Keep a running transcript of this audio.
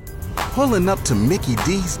Pulling up to Mickey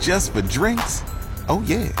D's just for drinks? Oh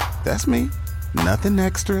yeah, that's me. Nothing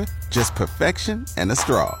extra, just perfection and a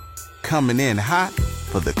straw. Coming in hot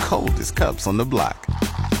for the coldest cups on the block.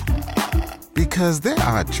 Because there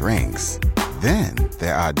are drinks. Then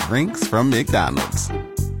there are drinks from McDonald's.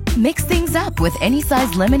 Mix things up with any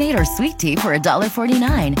size lemonade or sweet tea for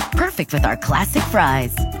 $1.49. Perfect with our classic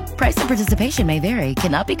fries. Price and participation may vary.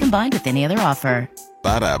 Cannot be combined with any other offer.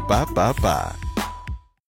 Ba-da-ba-ba-ba.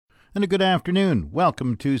 And a good afternoon.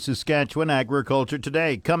 Welcome to Saskatchewan Agriculture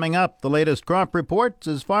Today. Coming up, the latest crop reports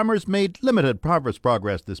as farmers made limited harvest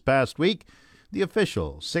progress this past week. The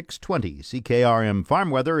official 620 CKRM farm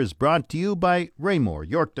weather is brought to you by Raymore,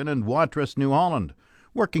 Yorkton and Watrous, New Holland.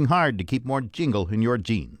 Working hard to keep more jingle in your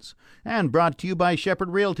jeans. And brought to you by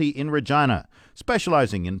Shepherd Realty in Regina,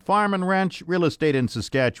 specializing in farm and ranch real estate in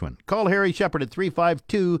Saskatchewan. Call Harry Shepherd at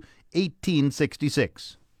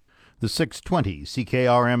 352-1866. The 620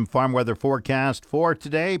 CKRM farm weather forecast for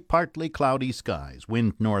today, partly cloudy skies.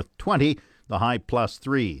 Wind north 20, the high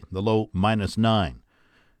 +3, the low -9.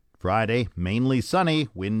 Friday, mainly sunny,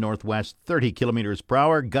 wind northwest 30 kilometers per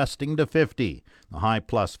hour, gusting to 50. The high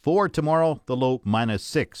 +4 tomorrow, the low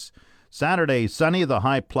 -6. Saturday, sunny, the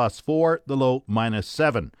high +4, the low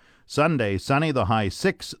 -7. Sunday, sunny, the high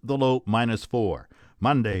 6, the low -4.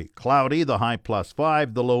 Monday, cloudy, the high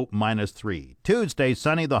 +5, the low -3. Tuesday,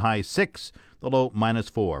 sunny, the high 6, the low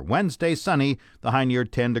 -4. Wednesday, sunny, the high near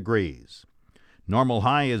 10 degrees. Normal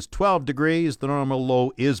high is 12 degrees, the normal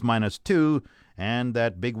low is -2, and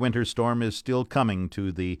that big winter storm is still coming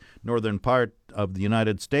to the northern part of the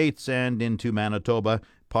United States and into Manitoba,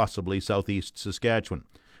 possibly southeast Saskatchewan.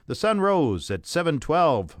 The sun rose at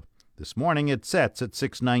 7:12 this morning. It sets at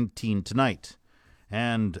 6:19 tonight.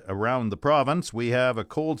 And around the province, we have a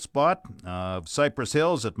cold spot of Cypress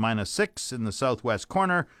Hills at -6 in the southwest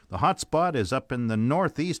corner. The hot spot is up in the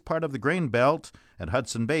northeast part of the grain belt at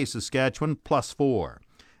Hudson Bay, Saskatchewan, +4.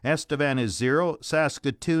 Estevan is 0,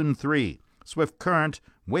 Saskatoon 3. Swift Current,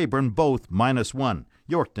 Weyburn both -1.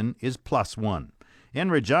 Yorkton is +1. In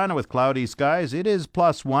Regina with cloudy skies, it is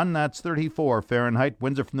 +1. That's 34 Fahrenheit.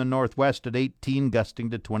 Winds are from the northwest at 18, gusting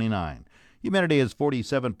to 29. Humidity is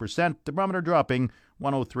 47%. Thermometer dropping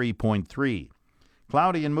 103.3.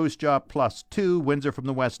 Cloudy in Moose Jaw +2. Winds are from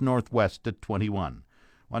the west-northwest at 21.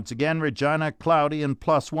 Once again, Regina cloudy and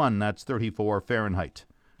 +1. That's 34 Fahrenheit.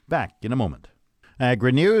 Back in a moment.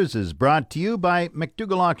 Agri-News is brought to you by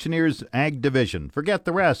McDougall Auctioneers Ag Division. Forget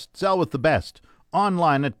the rest. Sell with the best.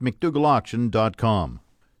 Online at mcdougallauction.com.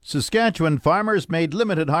 Saskatchewan farmers made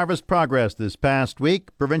limited harvest progress this past week.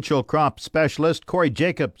 Provincial crop specialist Corey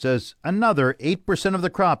Jacob says another 8% of the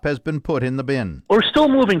crop has been put in the bin. We're still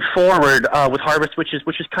moving forward with harvest, which is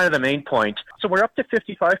kind of the main point. So we're up to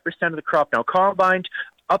 55% of the crop now combined,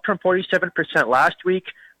 up from 47% last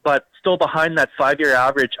week, but still behind that 5-year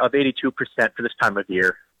average of 82% for this time of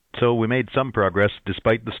year. So we made some progress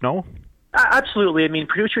despite the snow? Absolutely. I mean,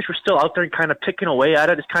 producers were still out there and kind of picking away at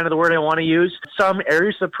it is kind of the word I want to use. Some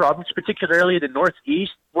areas of the province, particularly the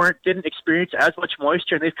northeast, didn't experience as much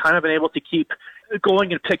moisture, and they've kind of been able to keep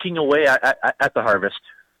going and picking away at the harvest.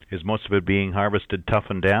 Is most of it being harvested tough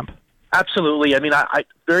and damp? Absolutely. I mean,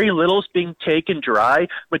 very little's being taken dry.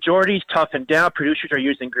 Majority's tough and damp. Producers are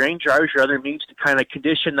using grain dryers or other means to kind of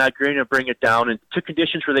condition that grain and bring it down into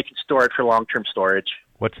conditions where they can store it for long-term storage.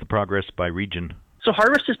 What's the progress by region? So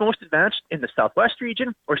harvest is most advanced in the southwest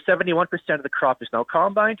region, where 71% of the crop is now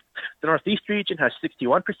combined. The northeast region has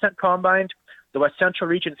 61% combined. The west central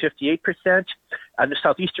region, 58%. And the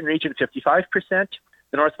southeastern region, 55%.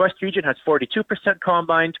 The northwest region has 42%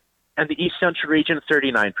 combined. And the east central region,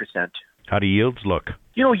 39%. How do yields look?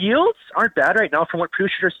 You know, yields aren't bad right now from what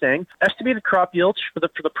producers are saying. Estimated crop yields for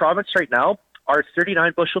the province right now are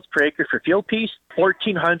 39 bushels per acre for field peas,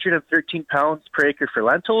 1,413 pounds per acre for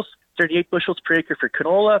lentils, 38 bushels per acre for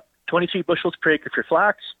canola, 23 bushels per acre for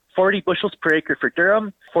flax, 40 bushels per acre for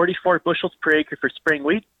durum, 44 bushels per acre for spring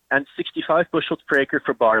wheat, and 65 bushels per acre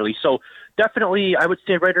for barley. So definitely, I would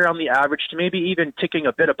say right around the average to maybe even ticking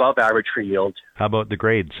a bit above average for yield. How about the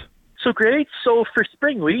grades? So grades, so for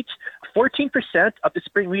spring wheat, 14% of the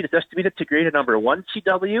spring wheat is estimated to grade a number 1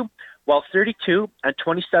 CW, while 32 and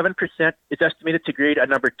 27% is estimated to grade a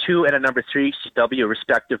number 2 and a number 3 CW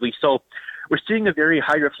respectively. So we're seeing a very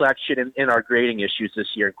high reflection in our grading issues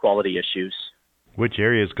this year and quality issues. Which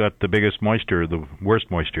areas got the biggest moisture, the worst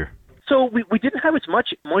moisture? So we didn't have as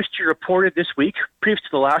much moisture reported this week, previous to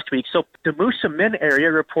the last week. So the Moosomin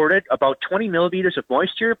area reported about 20 millimeters of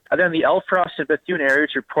moisture, and then the Elfrost and Bethune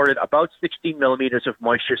areas reported about 16 millimeters of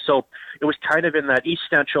moisture. So it was kind of in that east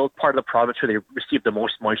central part of the province where they received the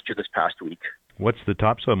most moisture this past week. What's the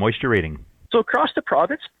topsoil moisture rating? So across the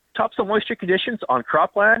province, Topsoil moisture conditions on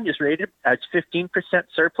cropland is rated as 15%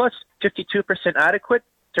 surplus, 52% adequate,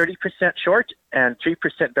 30% short, and 3%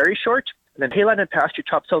 very short. And then hayland and pasture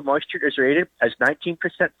topsoil moisture is rated as 19%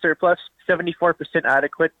 surplus, 74%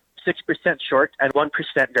 adequate, 6% short, and 1%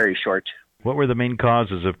 very short. What were the main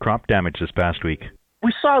causes of crop damage this past week?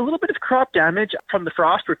 We saw a little bit of crop damage from the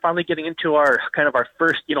frost. We're finally getting into our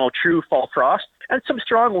first, true fall frost. And some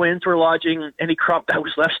strong winds were lodging any crop that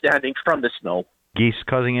was left standing from the snow. Geese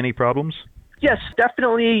causing any problems? Yes,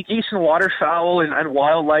 definitely. Geese and waterfowl and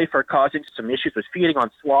wildlife are causing some issues with feeding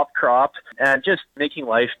on swamp crops and just making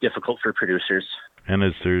life difficult for producers. And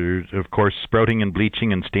is there, of course, sprouting and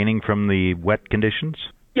bleaching and staining from the wet conditions?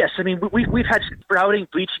 Yes, we've had sprouting,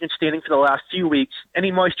 bleaching, and staining for the last few weeks.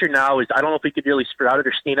 Any moisture now is, I don't know if we could really sprout it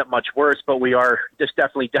or stain it much worse, but we are just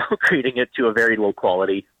definitely downgrading it to a very low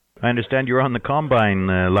quality. I understand you were on the combine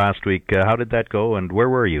last week. How did that go, and where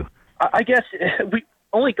were you? I guess we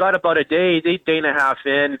only got about a day and a half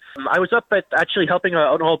in. I was up at actually helping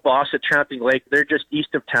an old boss at Tramping Lake. They're just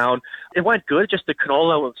east of town. It went good. Just the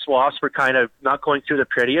canola swaths were kind of not going through the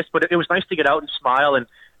prettiest, but it was nice to get out and smile and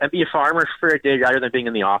be a farmer for a day rather than being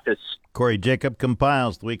in the office. Corey Jacob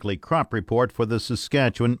compiles the weekly crop report for the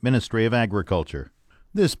Saskatchewan Ministry of Agriculture.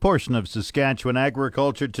 This portion of Saskatchewan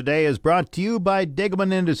Agriculture Today is brought to you by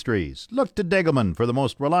Degelman Industries. Look to Degelman for the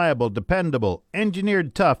most reliable, dependable,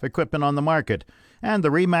 engineered tough equipment on the market. And the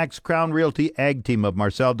Remax Crown Realty Ag Team of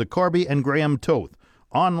Marcel DeCorby and Graham Toth.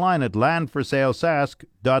 Online at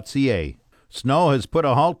landforsalesask.ca. Snow has put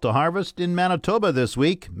a halt to harvest in Manitoba this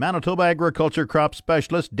week. Manitoba agriculture crop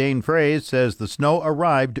specialist Dane Fraze says the snow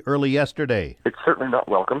arrived early yesterday. It's certainly not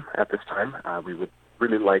welcome at this time. We would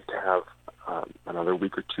really like to have another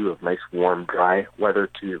week or two of nice, warm, dry weather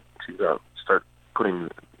to start putting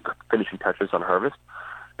finishing touches on harvest.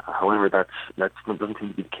 However, that doesn't seem to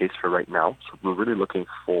be the case for right now. So we're really looking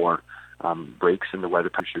for breaks in the weather.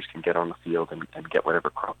 Producers can get on the field and get whatever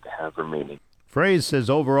crop they have remaining. Fraze says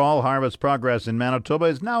overall harvest progress in Manitoba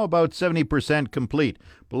is now about 70% complete,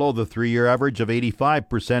 below the 3-year average of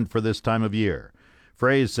 85% for this time of year.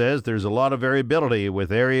 Fraze says there's a lot of variability, with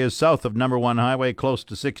areas south of number 1 highway close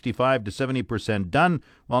to 65 to 70% done,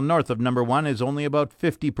 while north of number 1 is only about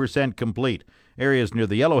 50% complete. Areas near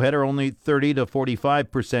the Yellowhead are only 30 to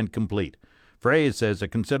 45% complete. Fraze says a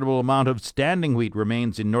considerable amount of standing wheat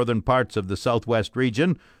remains in northern parts of the southwest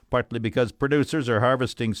region, partly because producers are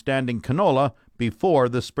harvesting standing canola before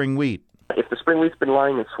the spring wheat. If the spring wheat's been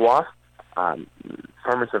lying in swath,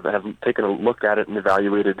 farmers have taken a look at it and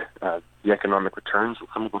evaluated the economic returns of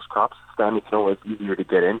some of those crops. Standing canola is easier to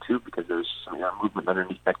get into because there's some movement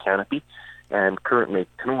underneath that canopy. And currently,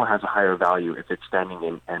 canola has a higher value if it's standing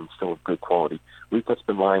in and still of good quality. Wheat that's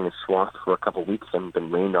been lying in swath for a couple of weeks and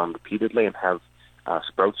been rained on repeatedly and have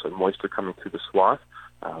sprouts and moisture coming through the swath,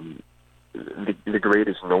 the grade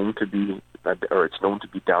is known to be, it's known to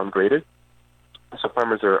be downgraded. So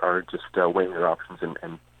farmers are just weighing their options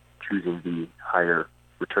and choosing the higher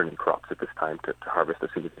returning crops at this time to harvest as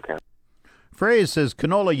soon as they can. Fraze says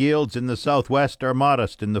canola yields in the southwest are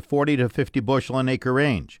modest in the 40 to 50 bushel an acre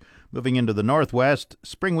range. Moving into the northwest,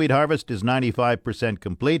 spring wheat harvest is 95%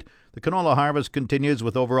 complete. The canola harvest continues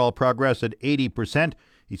with overall progress at 80%.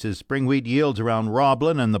 He says spring wheat yields around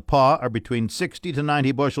Roblin and the Paw are between 60 to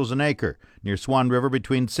 90 bushels an acre, near Swan River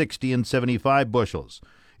between 60 and 75 bushels.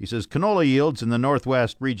 He says canola yields in the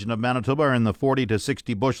northwest region of Manitoba are in the 40 to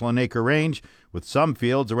 60 bushel an acre range, with some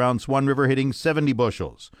fields around Swan River hitting 70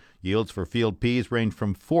 bushels. Yields for field peas range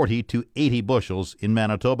from 40 to 80 bushels in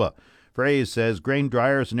Manitoba. Fraze says grain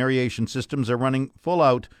dryers and aeration systems are running full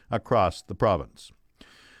out across the province.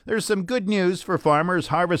 There's some good news for farmers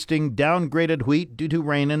harvesting downgraded wheat due to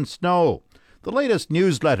rain and snow. The latest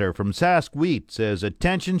newsletter from Sask Wheat says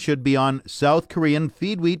attention should be on South Korean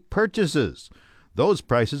feed wheat purchases. Those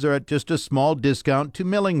prices are at just a small discount to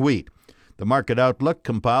milling wheat. The market outlook,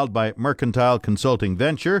 compiled by Mercantile Consulting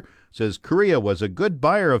Venture, says Korea was a good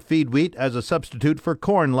buyer of feed wheat as a substitute for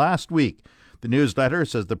corn last week. The newsletter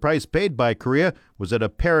says the price paid by Korea was at a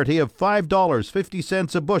parity of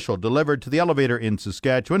 $5.50 a bushel delivered to the elevator in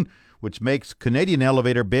Saskatchewan, which makes Canadian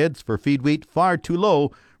elevator bids for feed wheat far too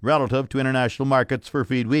low relative to international markets for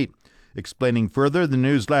feed wheat. Explaining further, the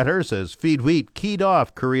newsletter says feed wheat keyed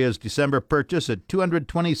off Korea's December purchase at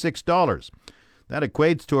 $226. That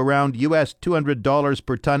equates to around US $200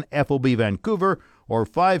 per ton FOB Vancouver, or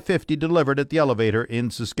 $5.50 delivered at the elevator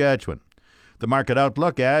in Saskatchewan. The market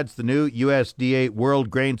outlook adds the new USDA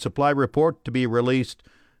World Grain Supply Report to be released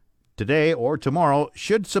today or tomorrow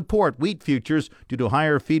should support wheat futures due to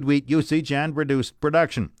higher feed wheat usage and reduced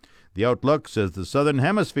production. The outlook says the southern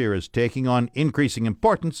hemisphere is taking on increasing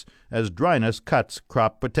importance as dryness cuts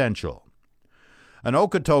crop potential. An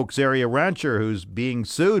Okotoks area rancher who's being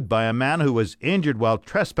sued by a man who was injured while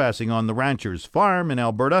trespassing on the rancher's farm in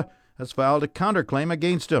Alberta has filed a counterclaim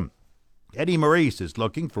against him. Eddie Maurice is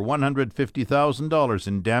looking for $150,000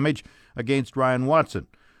 in damage against Ryan Watson.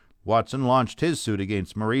 Watson launched his suit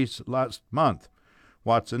against Maurice last month.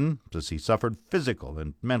 Watson says he suffered physical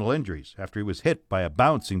and mental injuries after he was hit by a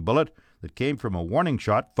bouncing bullet that came from a warning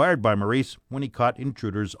shot fired by Maurice when he caught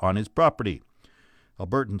intruders on his property.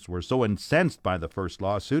 Albertans were so incensed by the first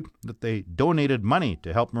lawsuit that they donated money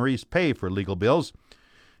to help Maurice pay for legal bills.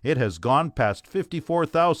 It has gone past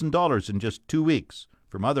 $54,000 in just 2 weeks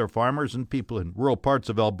from other farmers and people in rural parts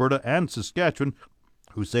of Alberta and Saskatchewan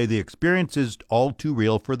who say the experience is all too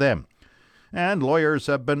real for them. And lawyers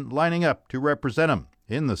have been lining up to represent him.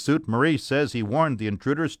 In the suit, Maurice says he warned the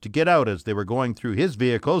intruders to get out as they were going through his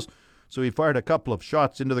vehicles, so he fired a couple of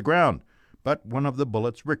shots into the ground. But one of the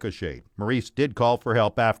bullets ricocheted. Maurice did call for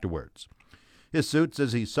help afterwards. His suit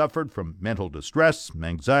says he suffered from mental distress,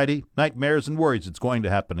 anxiety, nightmares, and worries it's going to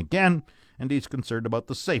happen again, and he's concerned about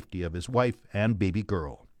the safety of his wife and baby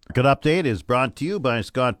girl. Market Update is brought to you by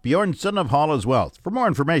Scott Bjornson of Hollis Wealth. For more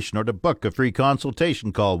information or to book a free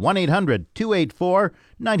consultation, call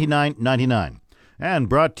 1-800-284-9999. And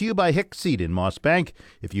brought to you by Hick Seed in Mossbank.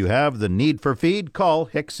 If you have the need for feed, call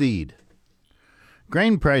Hick Seed.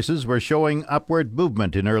 Grain prices were showing upward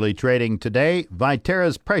movement in early trading today.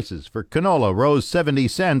 Viterra's prices for canola rose 70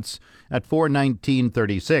 cents at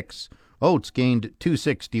 $4.1936. Oats gained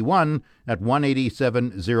 $2.61 at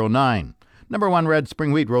 $1.8709. Number 1 red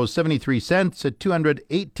spring wheat rose 73 cents at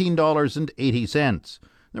 $218.80.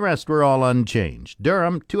 The rest were all unchanged.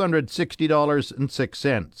 Durham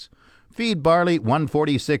 $260.06. Feed barley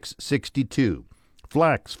 $146.62.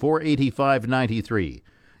 Flax $485.93.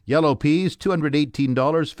 Yellow peas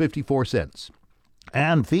 $218.54.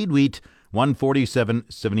 And feed wheat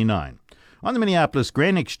 $147.79. On the Minneapolis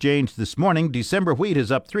Grain Exchange this morning, December wheat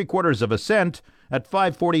is up 3/4 cent at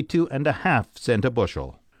 5.42 cents a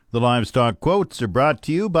bushel. The livestock quotes are brought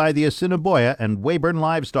to you by the Assiniboia and Weyburn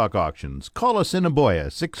Livestock Auctions. Call Assiniboia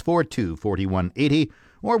 642-4180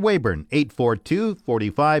 or Weyburn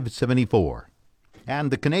 842-4574.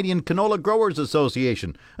 And the Canadian Canola Growers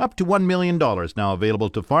Association, up to $1 million now available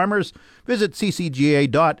to farmers. Visit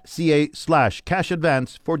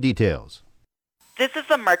ccga.ca/cash-advance for details. This is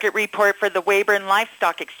the market report for the Weyburn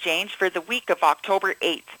Livestock Exchange for the week of October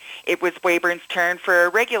 8th. It was Weyburn's turn for a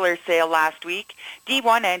regular sale last week.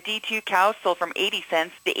 D1 and D2 cows sold from 80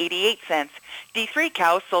 cents to 88 cents. D3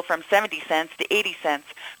 cows sold from 70 cents to 80 cents.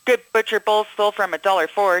 Good butcher bulls sold from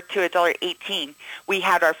 $1.04 to $1.18. We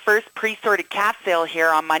had our first pre-sorted calf sale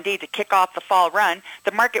here on Monday to kick off the fall run.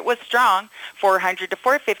 The market was strong. 400 to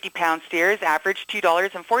 450 pound steers averaged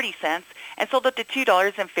 $2.40 and sold up to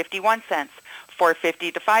 $2.51.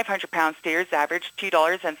 450 to 500 pound steers averaged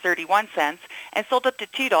 $2.31 and sold up to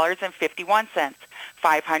 $2.51.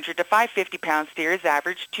 500 to 550 pound steers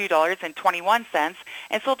averaged $2.21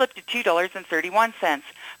 and sold up to $2.31.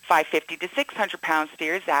 550 to 600 pound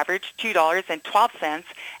steers averaged $2.12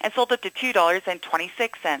 and sold up to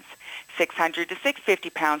 $2.26. 600 to 650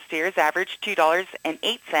 pound steers averaged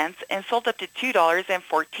 $2.08 and sold up to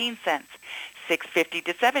 $2.14. 650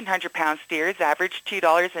 to 700 pound steers averaged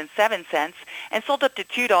 $2.07 and sold up to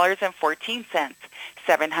 $2.14.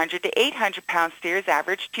 700 to 800 pound steers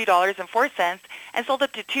averaged $2.04 and sold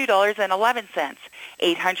up to $2.11.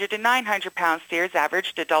 800 to 900 pound steers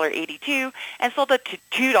averaged $1.82 and sold up to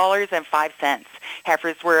 $2.05.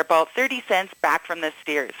 Heifers were about 30 cents back from the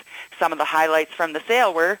steers. Some of the highlights from the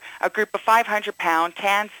sale were a group of 500-pound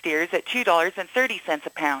tan steers at $2.30 a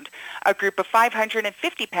pound, a group of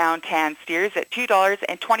 550-pound tan steers at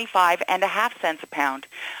 $2.25 a pound,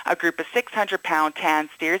 a group of 600-pound tan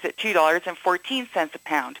steers at $2.14 a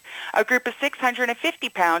pound, a group of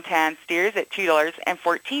 650-pound tan steers at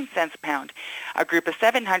 $2.14 a pound, a group of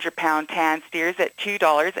 700-pound tan steers at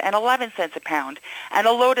 $2.11 a pound, and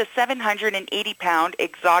a load of 780-pound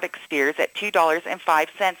exotic steers at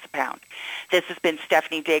 $2.05 a pound. This has been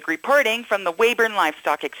Stephanie Digg reporting from the Weyburn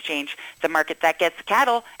Livestock Exchange, the market that gets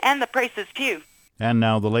cattle and the prices too. And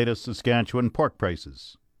now the latest Saskatchewan pork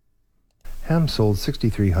prices. Ham sold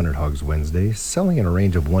 6,300 hogs Wednesday, selling in a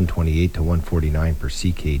range of $128 to $149 per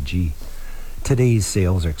ckg. Today's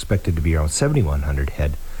sales are expected to be around 7,100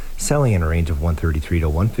 head, selling in a range of $133 to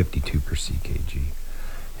 $152 per ckg.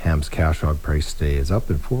 Ham's cash hog price today is up,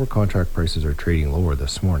 and forward contract prices are trading lower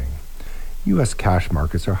this morning. U.S. cash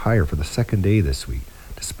markets are higher for the second day this week,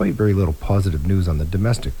 despite very little positive news on the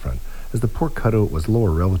domestic front, as the pork cutout was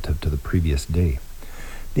lower relative to the previous day.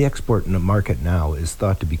 The export market now is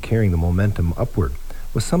thought to be carrying the momentum upward,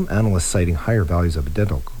 with some analysts citing higher values of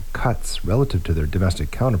identical cuts relative to their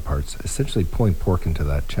domestic counterparts, essentially pulling pork into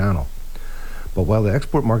that channel. But while the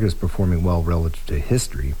export market is performing well relative to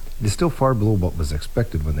history, it is still far below what was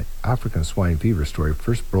expected when the African swine fever story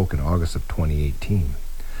first broke in August of 2018.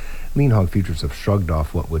 Lean hog futures have shrugged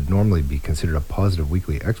off what would normally be considered a positive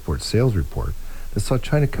weekly export sales report that saw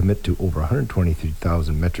China commit to over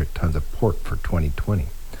 123,000 metric tons of pork for 2020.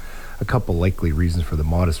 A couple likely reasons for the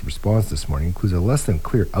modest response this morning includes a less than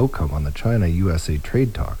clear outcome on the China-USA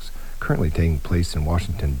trade talks currently taking place in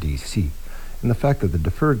Washington, D.C., and the fact that the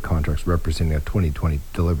deferred contracts representing a 2020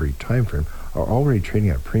 delivery timeframe are already trading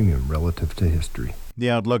at a premium relative to history. The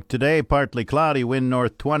outlook today, partly cloudy, wind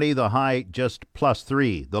north 20, the high just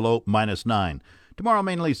 +3, the low -9. Tomorrow,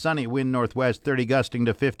 mainly sunny, wind northwest 30, gusting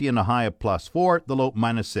to 50, and a high of +4, the low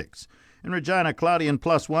 -6. In Regina, cloudy and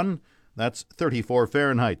 +1, that's 34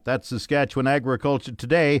 Fahrenheit. That's Saskatchewan Agriculture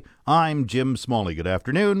Today. I'm Jim Smalley. Good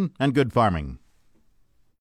afternoon and good farming.